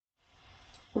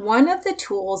One of the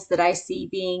tools that I see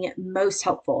being most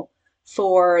helpful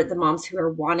for the moms who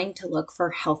are wanting to look for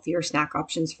healthier snack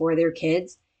options for their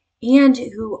kids and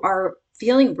who are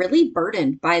feeling really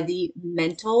burdened by the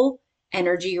mental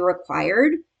energy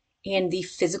required and the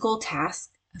physical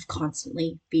task of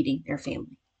constantly feeding their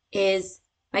family is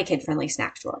my kid-friendly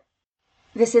snack drawer.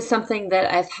 This is something that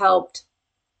I've helped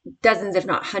dozens, if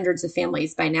not hundreds of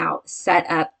families by now set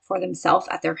up for themselves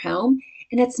at their home.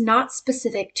 And it's not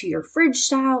specific to your fridge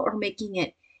style or making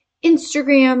it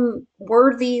Instagram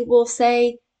worthy, we'll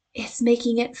say. It's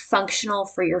making it functional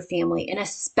for your family. And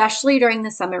especially during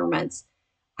the summer months,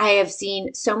 I have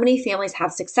seen so many families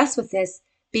have success with this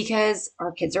because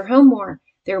our kids are home more.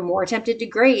 They're more tempted to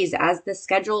graze as the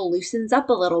schedule loosens up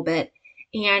a little bit.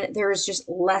 And there's just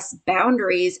less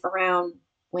boundaries around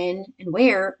when and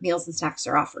where meals and snacks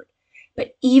are offered.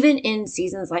 But even in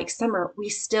seasons like summer, we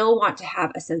still want to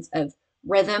have a sense of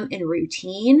rhythm and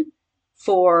routine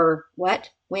for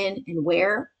what, when, and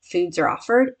where foods are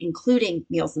offered, including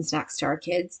meals and snacks to our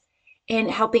kids, and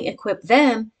helping equip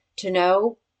them to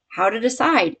know how to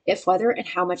decide if, whether, and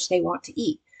how much they want to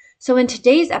eat. So in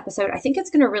today's episode, I think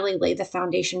it's going to really lay the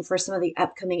foundation for some of the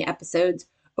upcoming episodes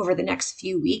over the next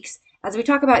few weeks as we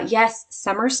talk about, yes,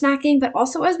 summer snacking, but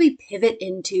also as we pivot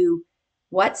into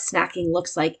what snacking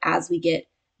looks like as we get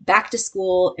back to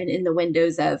school and in the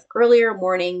windows of earlier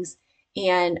mornings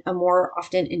and a more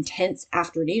often intense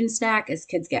afternoon snack as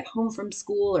kids get home from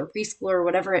school or preschool or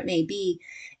whatever it may be.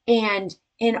 And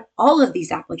in all of these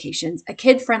applications, a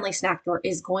kid-friendly snack drawer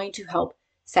is going to help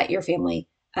set your family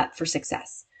up for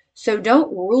success. So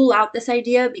don't rule out this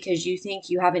idea because you think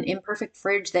you have an imperfect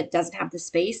fridge that doesn't have the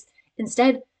space.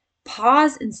 Instead,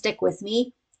 pause and stick with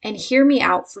me and hear me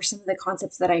out for some of the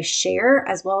concepts that I share,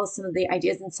 as well as some of the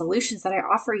ideas and solutions that I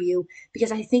offer you,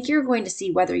 because I think you're going to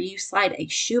see whether you slide a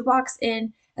shoebox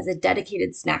in as a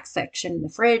dedicated snack section in the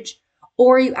fridge,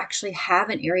 or you actually have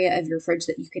an area of your fridge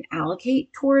that you can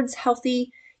allocate towards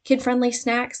healthy, kid-friendly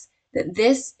snacks, that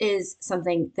this is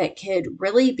something that could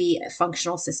really be a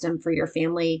functional system for your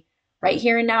family right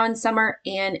here and now in summer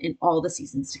and in all the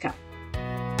seasons to come.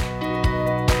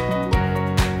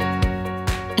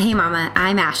 Hey Mama,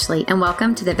 I'm Ashley, and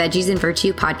welcome to the Veggies and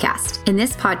Virtue podcast. In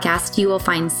this podcast, you will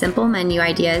find simple menu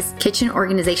ideas, kitchen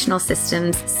organizational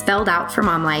systems spelled out for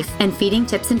mom life, and feeding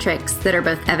tips and tricks that are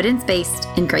both evidence-based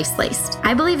and grace-laced.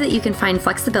 I believe that you can find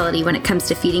flexibility when it comes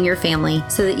to feeding your family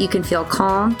so that you can feel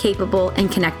calm, capable,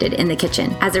 and connected in the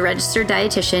kitchen. As a registered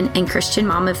dietitian and Christian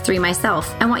mom of 3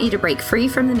 myself, I want you to break free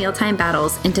from the mealtime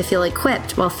battles and to feel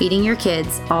equipped while feeding your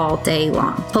kids all day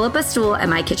long. Pull up a stool at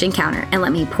my kitchen counter and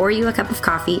let me pour you a cup of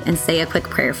coffee and say a quick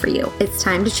prayer for you. It's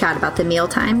time to chat about the meal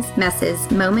times, messes,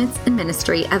 moments, and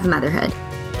ministry of motherhood.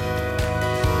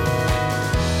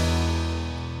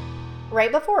 Right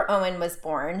before Owen was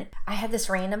born, I had this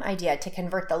random idea to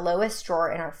convert the lowest drawer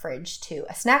in our fridge to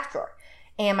a snack drawer.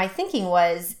 And my thinking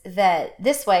was that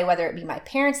this way, whether it be my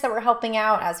parents that were helping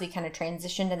out as we kind of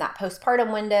transitioned in that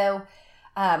postpartum window,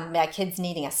 my kids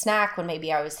needing a snack when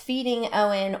maybe I was feeding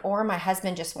Owen, or my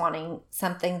husband just wanting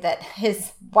something that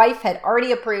his wife had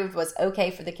already approved was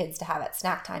okay for the kids to have at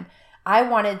snack time. I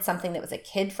wanted something that was a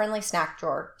kid-friendly snack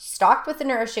drawer, stocked with the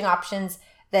nourishing options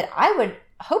that I would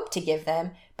hope to give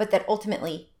them, but that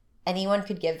ultimately anyone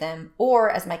could give them, or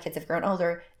as my kids have grown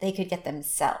older, they could get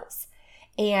themselves.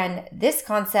 And this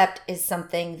concept is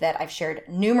something that I've shared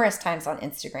numerous times on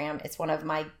Instagram. It's one of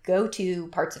my go-to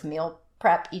parts of meal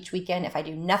prep each weekend. If I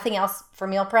do nothing else for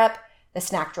meal prep, the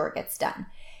snack drawer gets done.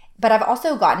 But I've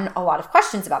also gotten a lot of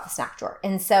questions about the snack drawer.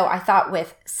 And so I thought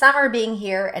with summer being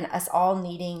here and us all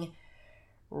needing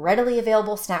readily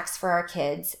available snacks for our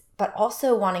kids, but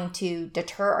also wanting to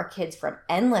deter our kids from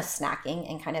endless snacking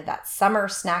and kind of that summer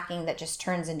snacking that just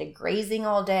turns into grazing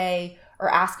all day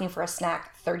or asking for a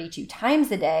snack 32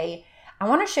 times a day, I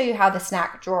want to show you how the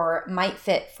snack drawer might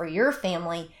fit for your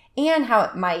family and how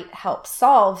it might help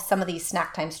solve some of these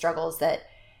snack time struggles that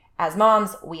as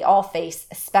moms, we all face,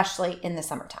 especially in the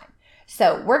summertime.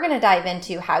 So we're going to dive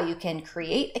into how you can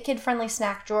create a kid-friendly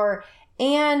snack drawer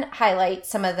and highlight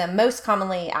some of the most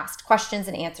commonly asked questions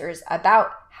and answers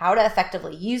about how to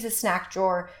effectively use a snack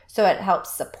drawer so it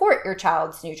helps support your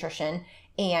child's nutrition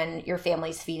and your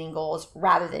family's feeding goals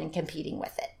rather than competing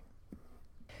with it.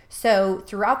 So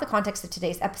throughout the context of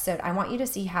today's episode, I want you to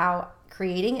see how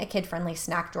creating a kid-friendly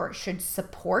snack drawer should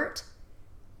support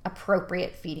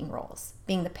appropriate feeding roles.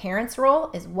 Being the parent's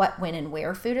role is what, when, and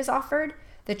where food is offered.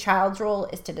 The child's role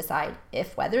is to decide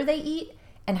if, whether they eat,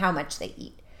 and how much they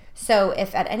eat. So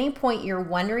if at any point you're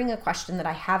wondering a question that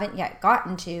I haven't yet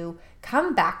gotten to,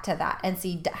 come back to that and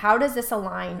see how does this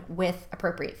align with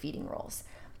appropriate feeding roles?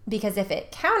 Because if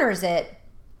it counters it,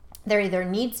 There either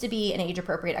needs to be an age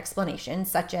appropriate explanation,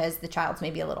 such as the child's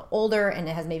maybe a little older and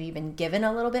it has maybe been given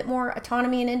a little bit more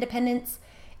autonomy and independence.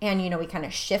 And, we kind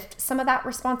of shift some of that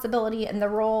responsibility and the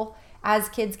role as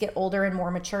kids get older and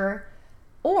more mature.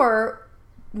 Or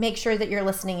make sure that you're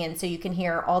listening in so you can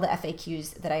hear all the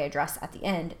FAQs that I address at the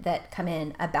end that come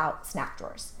in about snack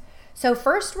drawers. So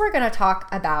first, we're going to talk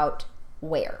about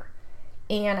where.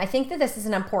 And I think that this is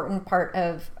an important part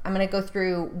of, I'm going to go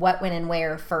through what, when, and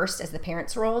where first as the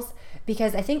parents' roles,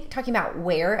 because I think talking about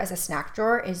where as a snack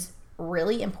drawer is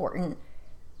really important,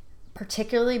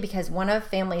 particularly because one of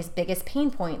families' biggest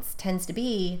pain points tends to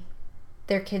be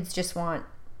their kids just want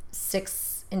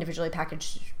 6 individually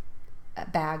packaged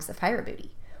bags of Fire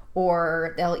Booty,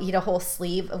 or they'll eat a whole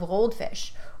sleeve of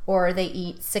goldfish, or they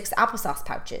eat 6 applesauce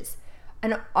pouches.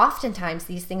 And oftentimes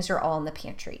these things are all in the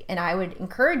pantry. And I would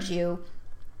encourage you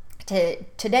to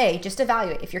today just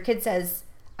evaluate. If your kid says,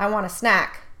 I want a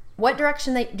snack, what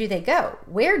direction do they go?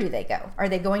 Where do they go? Are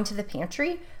they going to the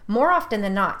pantry? More often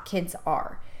than not, kids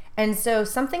are. And so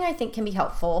something I think can be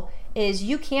helpful is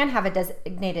you can have a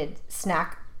designated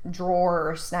snack drawer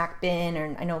or snack bin,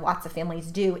 or I know lots of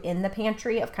families do, in the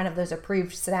pantry of kind of those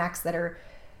approved snacks that are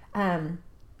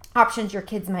options your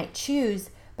kids might choose.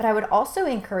 But I would also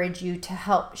encourage you to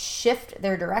help shift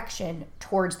their direction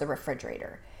towards the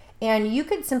refrigerator. And you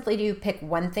could simply pick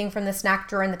one thing from the snack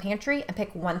drawer in the pantry and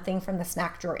pick one thing from the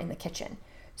snack drawer in the kitchen.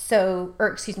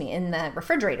 In the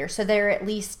refrigerator. So they're at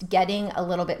least getting a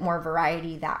little bit more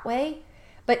variety that way.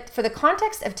 But for the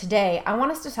context of today, I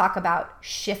want us to talk about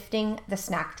shifting the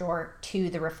snack drawer to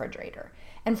the refrigerator.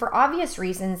 And for obvious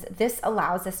reasons, this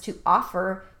allows us to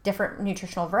offer different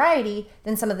nutritional variety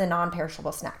than some of the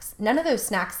non-perishable snacks. None of those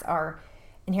snacks are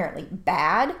inherently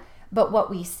bad, but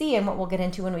what we see and what we'll get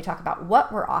into when we talk about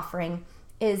what we're offering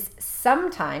is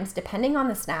sometimes, depending on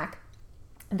the snack,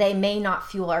 they may not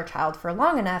fuel our child for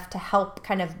long enough to help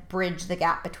kind of bridge the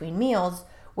gap between meals,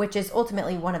 which is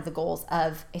ultimately one of the goals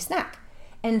of a snack.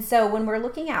 And so when we're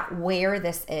looking at where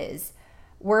this is,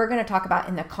 we're going to talk about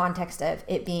in the context of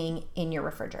it being in your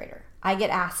refrigerator. I get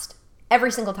asked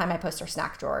every single time I post our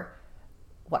snack drawer,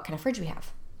 what kind of fridge we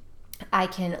have. I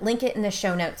can link it in the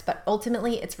show notes, but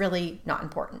ultimately it's really not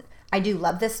important. I do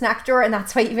love this snack drawer, and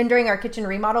that's why even during our kitchen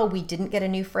remodel, we didn't get a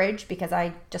new fridge because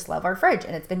I just love our fridge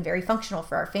and it's been very functional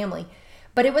for our family.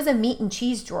 But it was a meat and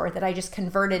cheese drawer that I just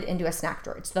converted into a snack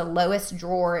drawer. It's the lowest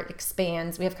drawer. It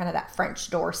expands. We have kind of that French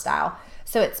door style.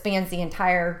 So it spans the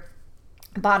entire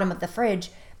bottom of the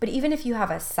fridge. But even if you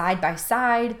have a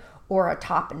side-by-side or a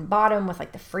top and bottom with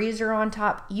like the freezer on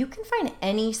top, you can find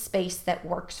any space that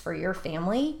works for your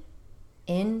family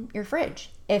in your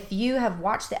fridge. If you have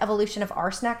watched the evolution of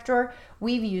our snack drawer,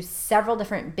 we've used several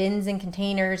different bins and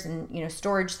containers and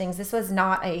storage things. This was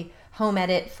not a home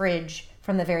edit fridge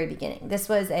from the very beginning. This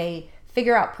was a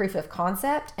figure out proof of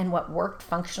concept and what worked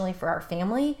functionally for our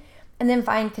family, and then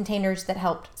find containers that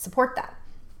helped support that.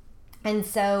 And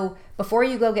so before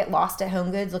you go get lost at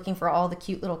Home Goods looking for all the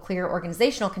cute little clear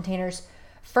organizational containers,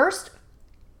 first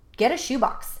get a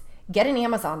shoebox, get an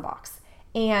Amazon box,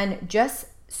 and just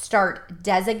start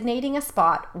designating a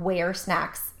spot where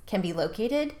snacks can be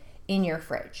located in your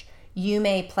fridge. You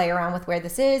may play around with where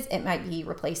this is. It might be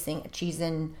replacing a cheese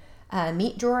and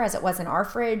meat drawer as it was in our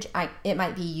fridge. It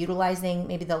might be utilizing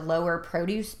maybe the lower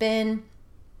produce bin,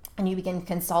 and you begin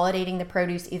consolidating the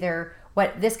produce. Either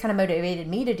what this kind of motivated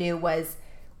me to do was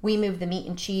we moved the meat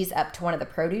and cheese up to one of the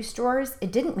produce drawers.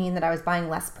 It didn't mean that I was buying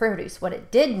less produce. What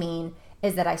it did mean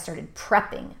is that I started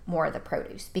prepping more of the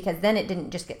produce, because then it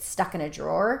didn't just get stuck in a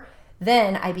drawer.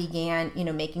 Then I began,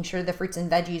 making sure the fruits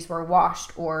and veggies were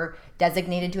washed or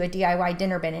designated to a DIY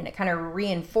dinner bin, and it kind of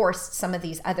reinforced some of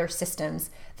these other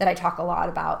systems that I talk a lot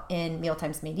about in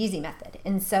Mealtimes Made Easy method.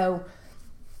 And so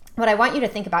what I want you to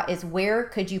think about is, where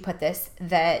could you put this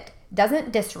that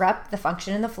doesn't disrupt the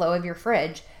function and the flow of your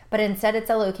fridge, but instead it's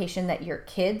a location that your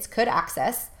kids could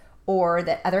access, or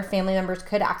that other family members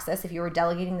could access if you were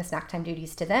delegating the snack time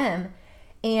duties to them,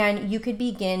 and you could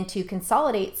begin to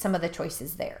consolidate some of the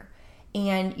choices there.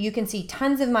 And you can see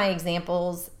tons of my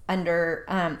examples under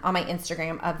on my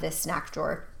Instagram of this snack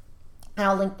drawer, and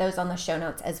I'll link those on the show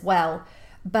notes as well.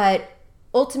 But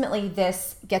ultimately,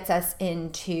 this gets us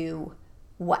into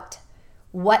what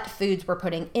foods we're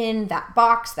putting in that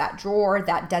box, that drawer,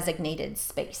 that designated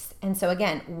space. And so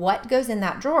again, what goes in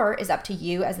that drawer is up to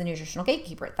you as the nutritional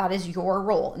gatekeeper. That is your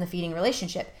role in the feeding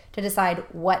relationship, to decide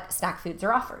what snack foods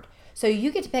are offered. So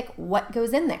you get to pick what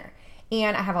goes in there.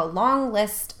 And I have a long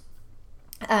list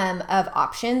of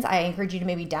options. I encourage you to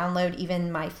maybe download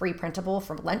even my free printable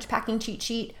from lunch packing cheat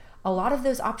sheet. A lot of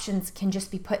those options can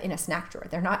just be put in a snack drawer.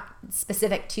 They're not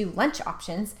specific to lunch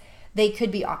options. they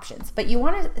could be options. But you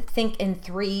want to think in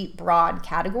 3 broad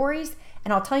categories,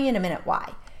 and I'll tell you in a minute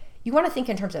why. You want to think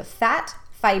in terms of fat,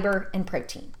 fiber, and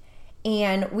protein.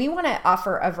 And we want to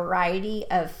offer a variety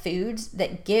of foods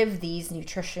that give these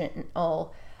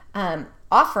nutritional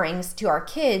offerings to our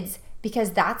kids,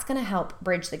 because that's going to help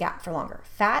bridge the gap for longer.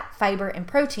 Fat, fiber, and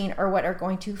protein are what are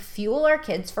going to fuel our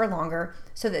kids for longer,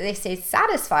 so that they stay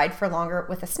satisfied for longer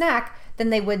with a snack than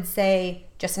they would say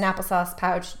just an applesauce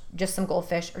pouch, just some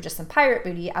goldfish, or just some pirate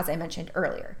booty, as I mentioned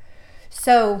earlier.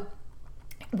 So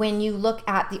when you look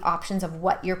at the options of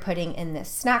what you're putting in this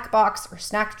snack box or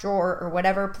snack drawer or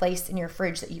whatever place in your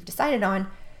fridge that you've decided on,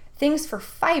 things for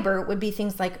fiber would be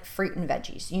things like fruit and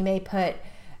veggies. You may put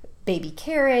baby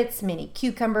carrots, mini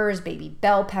cucumbers, baby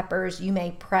bell peppers. You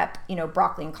may prep,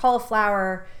 broccoli and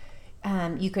cauliflower.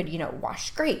 You could,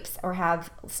 wash grapes or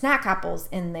have snack apples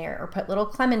in there, or put little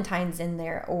clementines in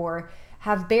there, or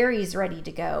have berries ready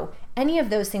to go. Any of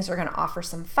those things are going to offer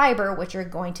some fiber, which are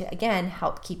going to, again,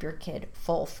 help keep your kid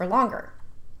full for longer.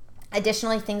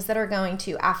 Additionally, things that are going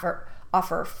to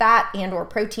offer fat and or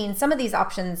protein. Some of these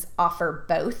options offer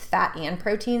both fat and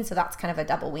protein, so that's kind of a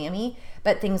double whammy.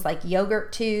 But things like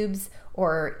yogurt tubes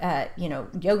or,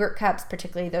 yogurt cups,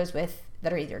 particularly those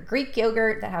that are either Greek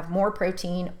yogurt that have more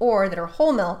protein, or that are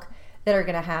whole milk that are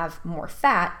going to have more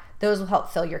fat, those will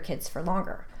help fill your kids for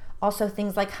longer. Also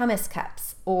things like hummus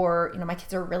cups, or, my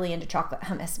kids are really into chocolate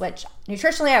hummus, which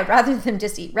nutritionally I would rather them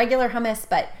just eat regular hummus,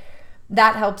 but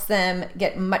that helps them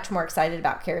get much more excited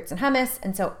about carrots and hummus.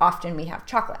 And so often we have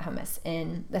chocolate hummus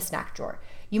in the snack drawer.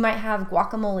 You might have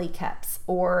guacamole cups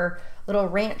or little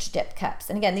ranch dip cups.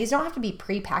 And again, these don't have to be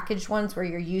pre-packaged ones where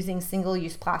you're using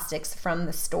single-use plastics from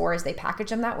the store as they package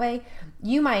them that way.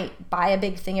 You might buy a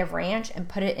big thing of ranch and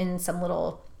put it in some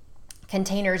little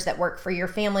containers that work for your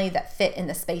family, that fit in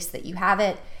the space that you have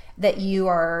it, that you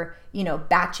are,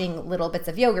 batching little bits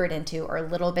of yogurt into, or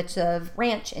little bits of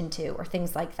ranch into, or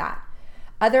things like that.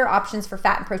 Other options for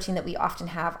fat and protein that we often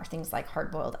have are things like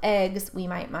hard-boiled eggs. We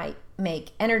might make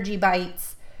energy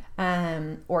bites,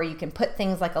 or you can put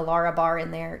things like a Lara bar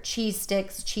in there, cheese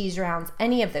sticks, cheese rounds,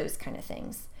 any of those kind of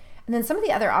things. And then some of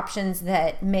the other options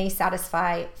that may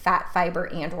satisfy fat, fiber,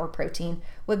 and or protein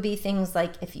would be things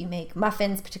like if you make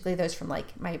muffins, particularly those from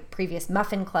like my previous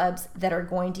muffin clubs, that are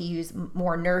going to use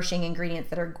more nourishing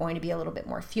ingredients that are going to be a little bit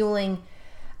more fueling.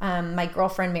 My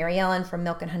girlfriend Mary Ellen from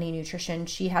Milk and Honey Nutrition,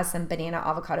 she has some banana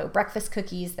avocado breakfast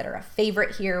cookies that are a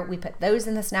favorite here. We put those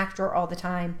in the snack drawer all the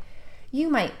time. You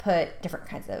might put different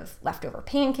kinds of leftover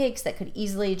pancakes that could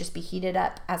easily just be heated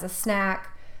up as a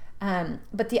snack.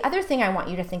 But the other thing I want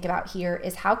you to think about here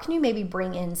is how can you maybe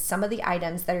bring in some of the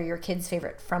items that are your kids'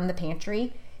 favorite from the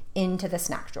pantry into the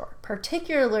snack drawer,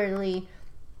 particularly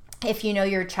if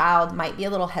your child might be a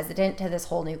little hesitant to this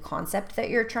whole new concept that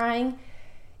you're trying.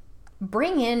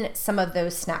 Bring in some of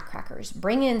those snack crackers,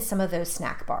 bring in some of those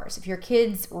snack bars. If your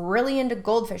kid's really into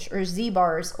goldfish or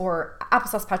Z-bars or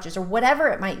applesauce pouches or whatever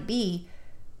it might be,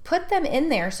 put them in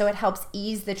there so it helps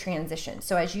ease the transition.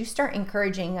 So as you start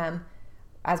encouraging them,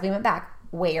 as we went back,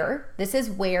 this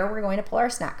is where we're going to pull our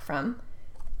snack from,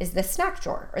 is this snack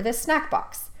drawer or this snack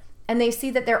box. And they see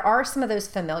that there are some of those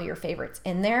familiar favorites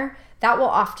in there. That will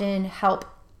often help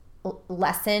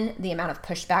lessen the amount of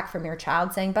pushback from your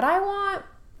child saying, but I want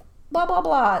blah, blah,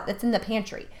 blah, that's in the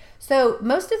pantry. So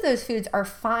most of those foods are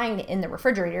fine in the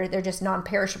refrigerator. They're just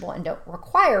non-perishable and don't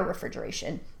require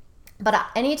refrigeration. But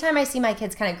anytime I see my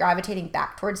kids kind of gravitating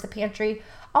back towards the pantry,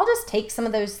 I'll just take some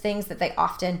of those things that they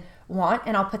often want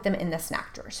and I'll put them in the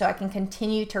snack drawer so I can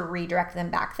continue to redirect them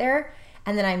back there.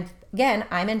 And then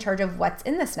I'm in charge of what's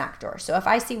in the snack drawer. So if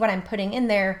I see what I'm putting in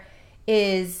there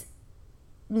is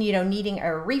needing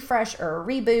a refresh or a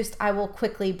reboost, I will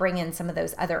quickly bring in some of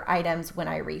those other items when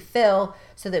I refill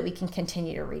so that we can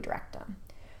continue to redirect them.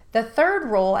 The third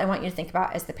role I want you to think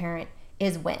about as the parent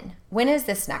is when. When is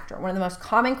this snack drawer? One of the most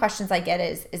common questions I get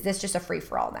is this just a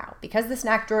free-for-all now? Because the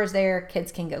snack drawer is there,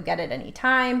 kids can go get it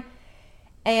anytime.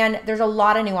 And there's a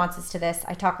lot of nuances to this.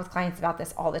 I talk with clients about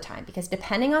this all the time because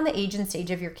depending on the age and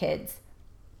stage of your kids,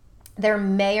 there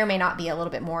may or may not be a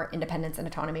little bit more independence and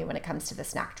autonomy when it comes to the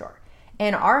snack drawer.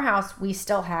 In our house, we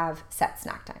still have set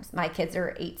snack times. My kids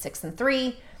are 8, 6, and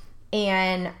 3.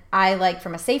 And I like,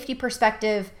 from a safety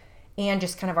perspective and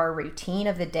just kind of our routine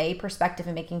of the day perspective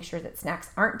and making sure that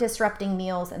snacks aren't disrupting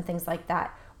meals and things like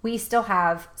that, we still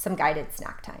have some guided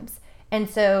snack times. And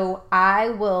so I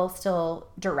will still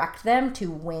direct them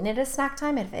to when it is snack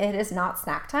time. If it is not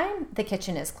snack time, the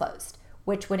kitchen is closed,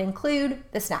 which would include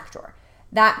the snack drawer.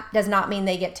 That does not mean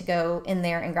they get to go in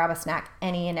there and grab a snack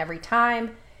any and every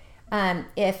time.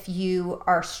 If you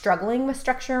are struggling with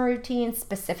structure and routine,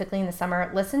 specifically in the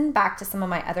summer, listen back to some of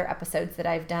my other episodes that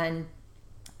I've done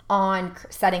on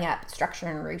setting up structure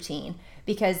and routine,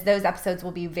 because those episodes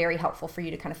will be very helpful for you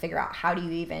to kind of figure out how do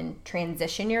you even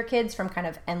transition your kids from kind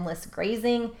of endless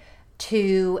grazing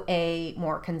to a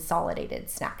more consolidated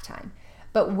snack time.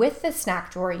 But with the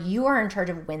snack drawer, you are in charge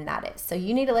of when that is. So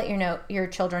you need to let your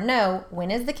children know,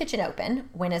 when is the kitchen open,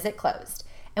 when is it closed.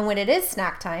 And when it is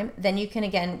snack time, then you can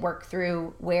again work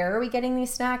through, where are we getting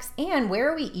these snacks and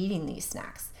where are we eating these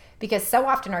snacks? Because so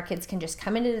often our kids can just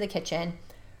come into the kitchen,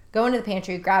 go into the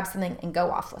pantry, grab something and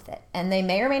go off with it. And they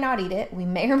may or may not eat it. We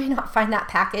may or may not find that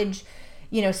package,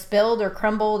 spilled or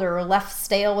crumbled or left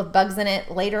stale with bugs in it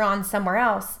later on somewhere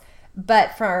else.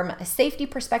 But from a safety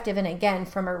perspective, and again,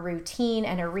 from a routine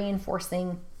and a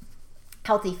reinforcing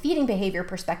healthy feeding behavior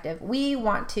perspective, we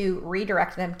want to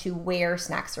redirect them to where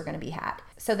snacks are going to be had.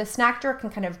 So the snack drawer can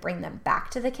kind of bring them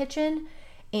back to the kitchen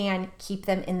and keep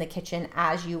them in the kitchen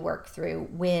as you work through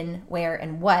when, where,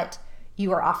 and what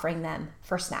you are offering them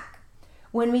for snack.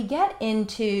 When we get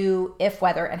into if,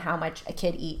 whether, and how much a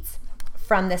kid eats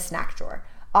from this snack drawer,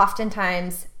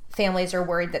 oftentimes families are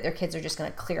worried that their kids are just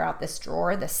going to clear out this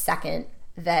drawer the second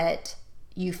that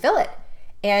you fill it.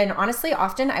 And honestly,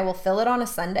 often I will fill it on a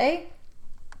Sunday,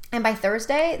 and by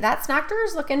Thursday, that snack drawer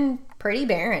is looking pretty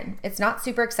barren. It's not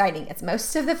super exciting. It's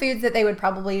most of the foods that they would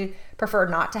probably prefer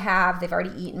not to have. They've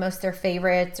already eaten most of their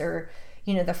favorites, or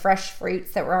the fresh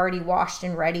fruits that were already washed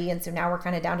and ready. And so now we're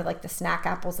kind of down to like the snack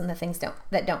apples and the things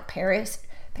that don't perish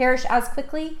as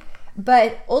quickly.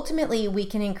 But ultimately, we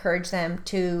can encourage them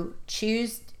to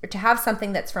choose to have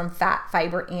something that's from fat,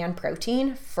 fiber, and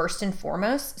protein first and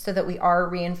foremost, so that we are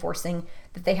reinforcing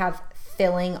that they have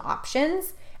filling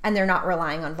options and they're not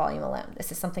relying on volume alone.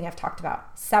 This is something I've talked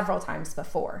about several times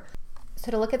before.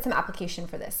 So to look at some application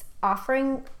for this,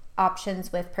 offering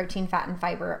options with protein, fat, and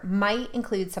fiber might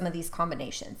include some of these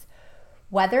combinations.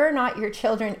 Whether or not your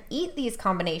children eat these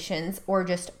combinations or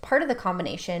just part of the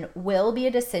combination will be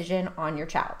a decision on your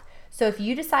child. So if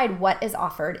you decide what is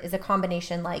offered is a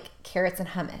combination like carrots and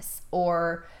hummus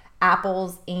or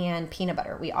apples and peanut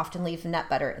butter. We often leave nut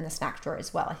butter in the snack drawer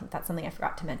as well. I think that's something I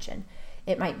forgot to mention.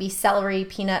 It might be celery,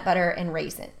 peanut butter, and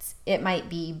raisins. It might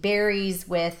be berries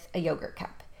with a yogurt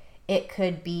cup. It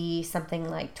could be something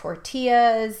like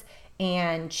tortillas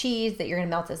and cheese that you're going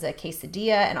to melt as a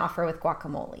quesadilla and offer with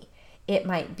guacamole. It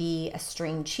might be a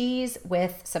string cheese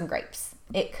with some grapes.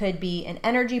 It could be an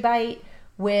energy bite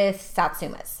with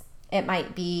satsumas. It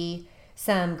might be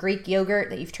some Greek yogurt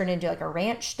that you've turned into like a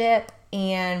ranch dip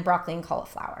and broccoli and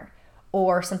cauliflower,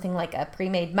 or something like a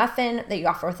pre-made muffin that you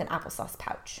offer with an applesauce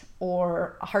pouch,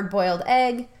 or a hard-boiled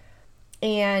egg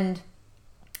and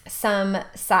some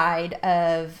side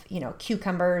of,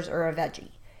 cucumbers or a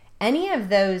veggie. Any of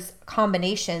those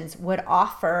combinations would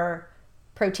offer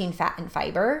protein, fat, and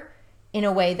fiber in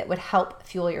a way that would help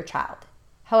fuel your child.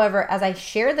 However, as I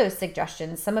share those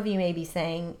suggestions, some of you may be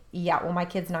saying, yeah, well, my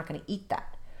kid's not going to eat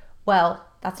that. Well,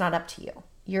 that's not up to you.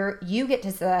 You get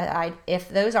to decide if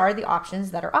those are the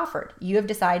options that are offered. You have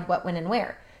decided what, when, and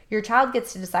where. Your child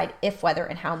gets to decide if, whether,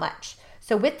 and how much.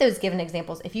 So with those given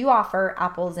examples, if you offer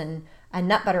apples and a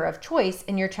nut butter of choice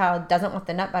and your child doesn't want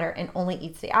the nut butter and only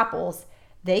eats the apples,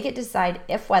 they get to decide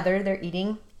if, whether they're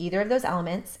eating either of those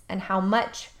elements and how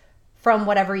much from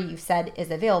whatever you said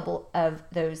is available of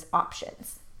those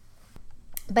options.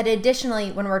 But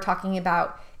additionally, when we're talking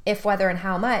about if, whether, and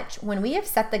how much, when we have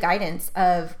set the guidance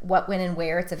of what, when, and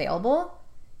where it's available,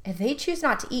 if they choose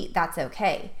not to eat, that's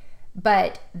okay.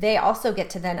 But they also get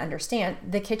to then understand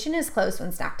the kitchen is closed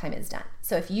when snack time is done.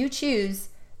 So if you choose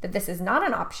that this is not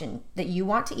an option that you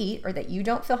want to eat or that you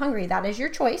don't feel hungry, that is your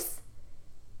choice.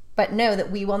 But know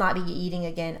that we will not be eating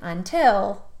again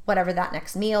until whatever that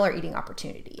next meal or eating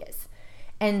opportunity is.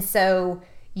 And so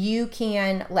you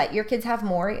can let your kids have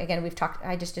more. Again,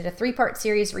 I just did a 3-part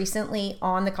series recently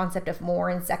on the concept of more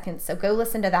in seconds. So go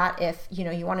listen to that if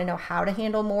you want to know how to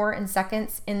handle more in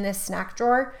seconds in this snack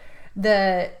drawer.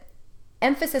 The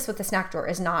emphasis with the snack drawer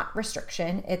is not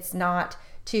restriction. It's not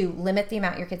to limit the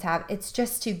amount your kids have. It's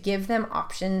just to give them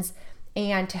options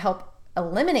and to help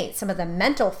eliminate some of the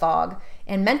mental fog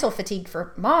and mental fatigue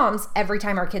for moms every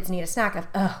time our kids need a snack of,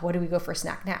 what do we go for a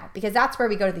snack now? Because that's where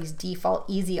we go to these default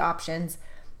easy options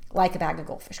like a bag of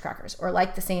goldfish crackers or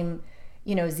like the same,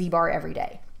 Z-bar every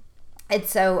day. And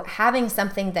so having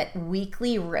something that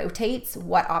weekly rotates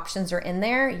what options are in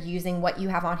there using what you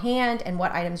have on hand and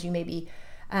what items you may be,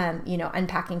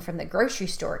 unpacking from the grocery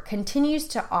store continues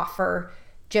to offer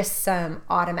just some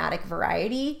automatic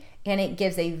variety. And it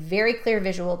gives a very clear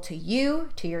visual to you,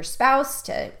 to your spouse,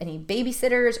 to any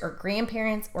babysitters or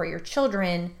grandparents or your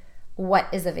children what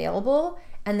is available,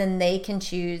 and then they can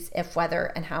choose if, whether,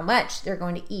 and how much they're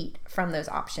going to eat from those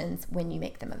options when you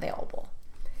make them available.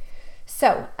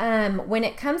 So when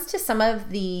it comes to some of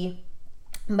the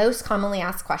most commonly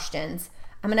asked questions,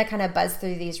 I'm going to kind of buzz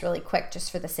through these really quick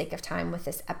just for the sake of time with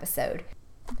this episode.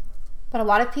 But a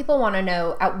lot of people want to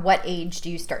know, at what age do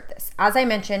you start this? As I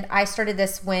mentioned, I started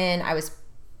this when I was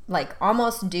like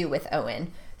almost due with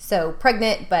Owen. So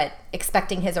pregnant, but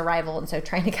expecting his arrival. And so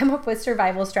trying to come up with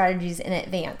survival strategies in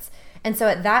advance. And so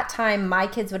at that time, my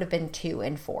kids would have been 2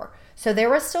 and 4. So there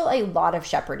was still a lot of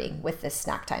shepherding with this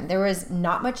snack time. There was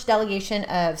not much delegation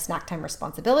of snack time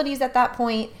responsibilities at that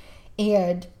point.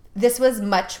 And this was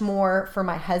much more for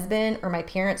my husband or my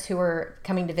parents who were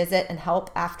coming to visit and help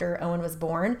after Owen was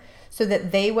born, so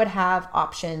that they would have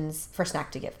options for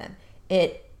snack to give them.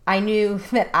 I knew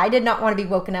that I did not want to be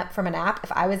woken up from a nap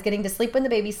if I was getting to sleep when the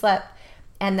baby slept,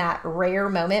 and that rare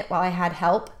moment while I had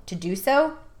help to do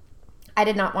so, I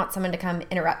did not want someone to come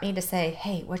interrupt me to say,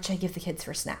 hey, what should I give the kids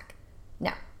for snack?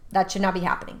 No, that should not be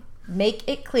happening. Make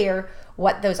it clear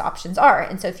what those options are.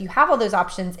 And so if you have all those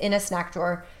options in a snack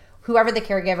drawer, whoever the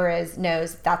caregiver is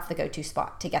knows that's the go-to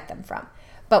spot to get them from.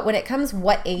 But when it comes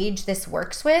what age this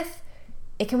works with,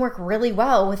 it can work really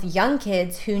well with young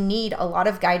kids who need a lot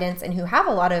of guidance and who have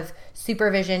a lot of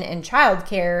supervision and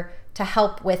childcare to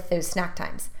help with those snack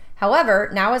times. However,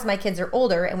 now as my kids are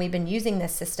older and we've been using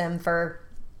this system for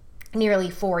nearly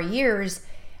 4 years,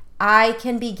 I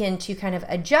can begin to kind of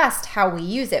adjust how we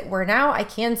use it, where now I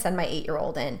can send my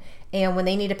 8-year-old in. And when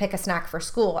they need to pick a snack for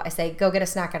school, I say, go get a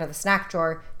snack out of the snack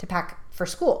drawer to pack for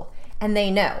school. And they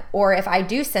know. Or if I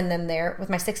do send them there with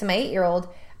my 6 and my 8-year-old,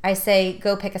 I say,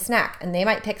 go pick a snack. And they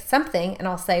might pick something, and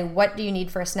I'll say, what do you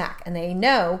need for a snack? And they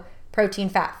know protein,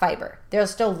 fat, fiber. They're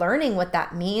still learning what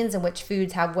that means and which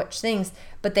foods have which things,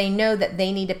 but they know that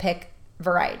they need to pick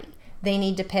variety. They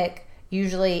need to pick,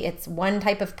 usually it's one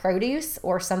type of produce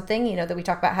or something, that we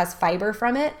talk about has fiber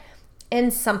from it,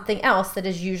 and something else that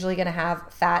is usually going to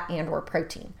have fat and or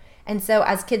protein. And so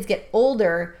as kids get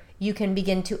older, you can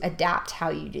begin to adapt how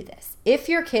you do this. If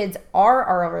your kids are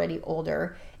already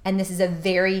older and this is a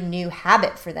very new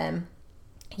habit for them,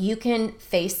 you can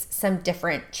face some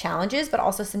different challenges, but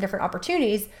also some different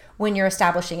opportunities when you're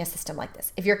establishing a system like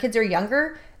this. If your kids are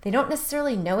younger, they don't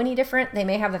necessarily know any different. They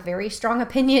may have a very strong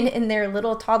opinion in their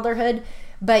little toddlerhood,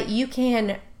 but you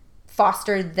can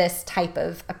foster this type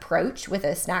of approach with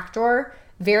a snack drawer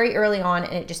very early on,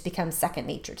 and it just becomes second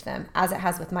nature to them, as it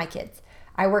has with my kids.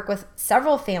 I work with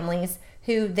several families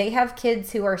who they have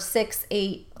kids who are 6,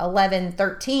 8, 11,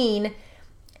 13,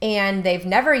 and they've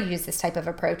never used this type of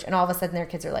approach. And all of a sudden their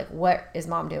kids are like, what is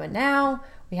mom doing now?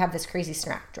 We have this crazy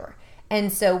snack drawer.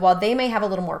 And so while they may have a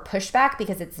little more pushback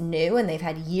because it's new and they've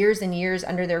had years and years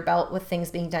under their belt with things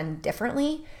being done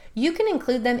differently, you can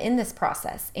include them in this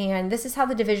process. And this is how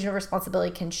the division of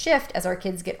responsibility can shift as our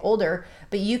kids get older,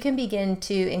 but you can begin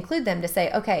to include them to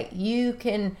say, okay, you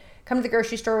can come to the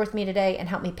grocery store with me today and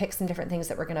help me pick some different things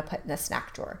that we're going to put in the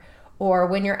snack drawer. Or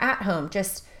when you're at home,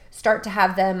 just start to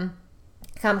have them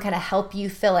come kind of help you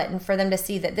fill it, and for them to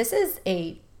see that this is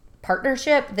a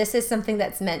partnership. This is something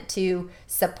that's meant to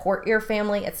support your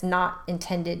family. It's not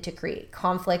intended to create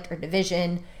conflict or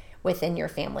division within your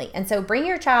family. And so bring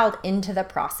your child into the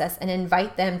process and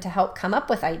invite them to help come up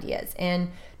with ideas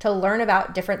and to learn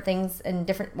about different things and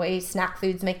different ways snack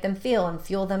foods make them feel and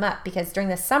fuel them up, because during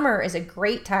the summer is a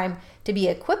great time to be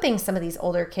equipping some of these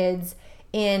older kids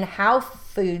in how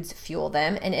foods fuel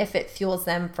them and if it fuels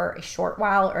them for a short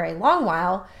while or a long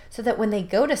while, so that when they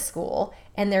go to school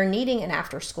and they're needing an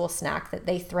after school snack that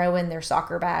they throw in their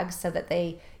soccer bags so that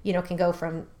they, can go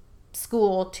from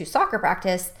school to soccer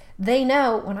practice, they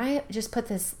know when I just put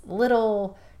this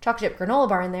little chocolate chip granola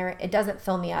bar in there, it doesn't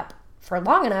fill me up for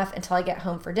long enough until I get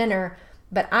home for dinner.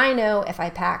 But I know if I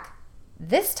pack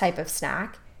this type of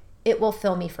snack, it will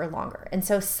fill me for longer. And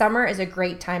so summer is a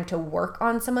great time to work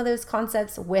on some of those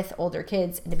concepts with older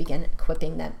kids and to begin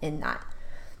equipping them in that.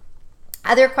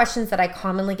 Other questions that I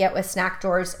commonly get with snack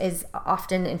drawers is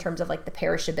often in terms of like the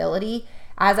perishability.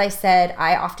 As I said,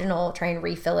 I often will try and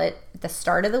refill it at the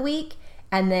start of the week,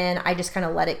 and then I just kind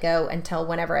of let it go until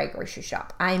whenever I grocery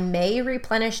shop. I may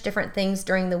replenish different things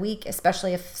during the week,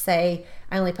 especially if, say,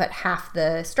 I only put half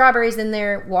the strawberries in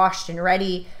there, washed and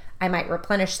ready. I might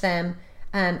replenish them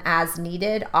as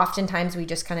needed. Oftentimes we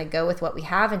just kind of go with what we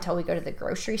have until we go to the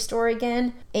grocery store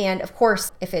again. And of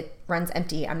course, if it runs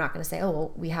empty, I'm not going to say, oh,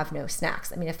 well, we have no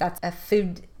snacks. I mean, if that's a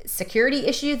food security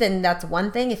issue, then that's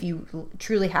one thing, if you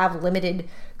truly have limited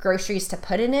groceries to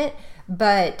put in it.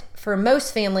 But for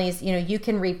most families, you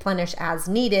can replenish as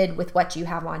needed with what you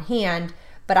have on hand,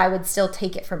 but I would still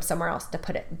take it from somewhere else to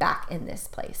put it back in this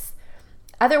place.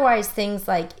 Otherwise, things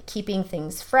like keeping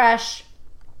things fresh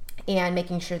and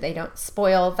making sure they don't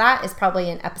spoil, that is probably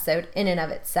an episode in and of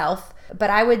itself. But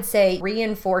I would say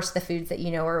reinforce the foods that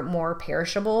you know are more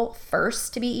perishable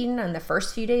first to be eaten on the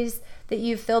first few days that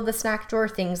you've filled the snack drawer.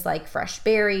 Things like fresh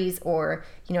berries, or,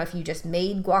 you know, if you just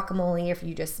made guacamole, if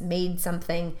you just made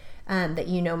something that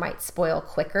you know might spoil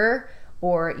quicker,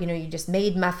 or, you know, you just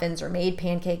made muffins or made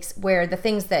pancakes, where the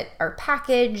things that are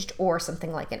packaged, or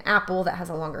something like an apple that has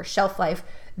a longer shelf life,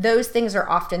 those things are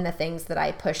often the things that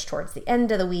I push towards the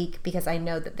end of the week, because I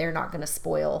know that they're not going to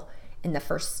spoil in the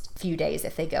first few days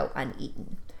if they go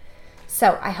uneaten.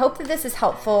 So I hope that this is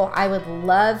helpful. I would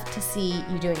love to see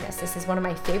you doing this. This is one of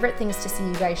my favorite things to see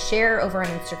you guys share over on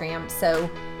Instagram. So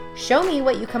show me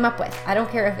what you come up with. I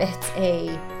don't care if it's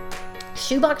a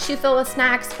shoebox you fill with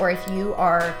snacks, or if you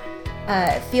are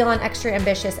feeling extra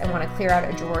ambitious and want to clear out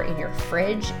a drawer in your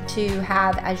fridge to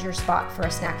have as your spot for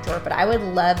a snack drawer. But I would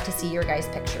love to see your guys'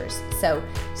 pictures. So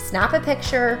snap a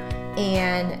picture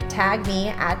and tag me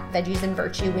at Veggies and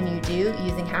Virtue when you do,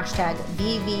 using hashtag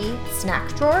VV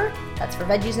Snack Drawer. That's for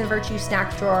Veggies and Virtue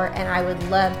Snack Drawer. And I would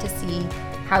love to see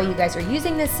how you guys are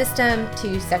using this system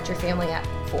to set your family up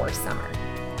for summer.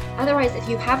 Otherwise, if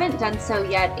you haven't done so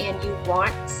yet and you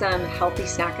want some healthy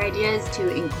snack ideas to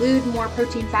include more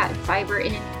protein, fat, and fiber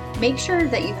in, make sure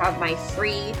that you have my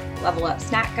free Level Up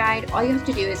Snack Guide. All you have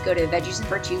to do is go to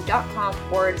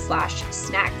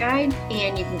veggiesandvirtue.com/snack guide,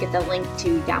 and you can get the link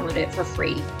to download it for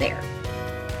free there.